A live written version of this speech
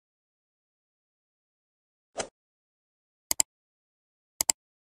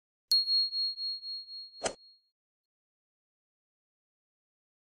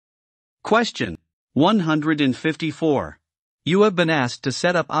Question 154. You have been asked to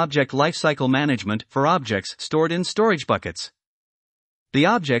set up Object Lifecycle Management for objects stored in storage buckets. The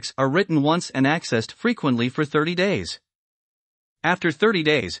objects are written once and accessed frequently for 30 days. After 30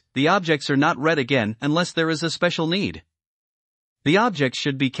 days, the objects are not read again unless there is a special need. The objects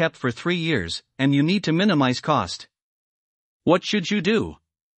should be kept for 3 years, and you need to minimize cost. What should you do?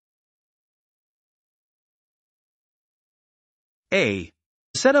 A.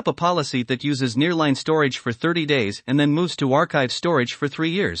 Set up a policy that uses Nearline storage for 30 days and then moves to archive storage for 3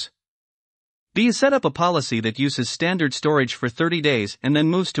 years. B. Set up a policy that uses standard storage for 30 days and then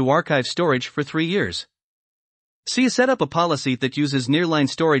moves to archive storage for 3 years. C. Set up a policy that uses Nearline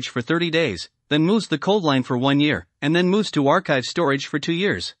storage for 30 days, then moves the Coldline for 1 year, and then moves to archive storage for 2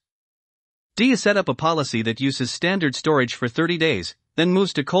 years. D. Set up a policy that uses standard storage for 30 days, then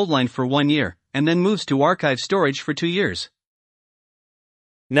moves to Coldline for 1 year, and then moves to archive storage for 2 years.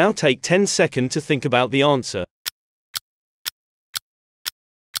 Now take 10 seconds to think about the answer.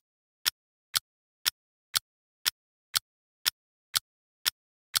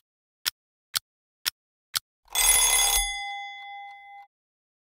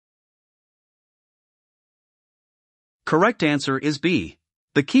 Correct answer is B.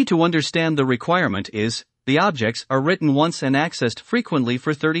 The key to understand the requirement is, the objects are written once and accessed frequently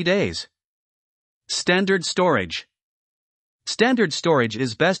for 30 days. Standard storage. Standard storage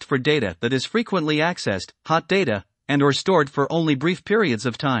is best for data that is frequently accessed, hot data, and or stored for only brief periods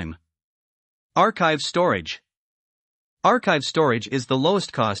of time. Archive storage. Archive storage is the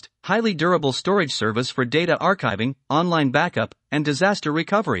lowest cost, highly durable storage service for data archiving, online backup, and disaster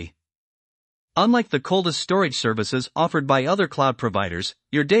recovery. Unlike the coldest storage services offered by other cloud providers,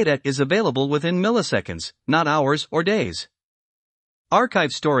 your data is available within milliseconds, not hours or days.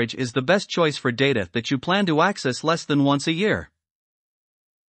 Archive storage is the best choice for data that you plan to access less than once a year.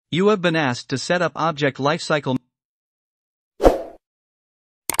 You have been asked to set up Object Lifecycle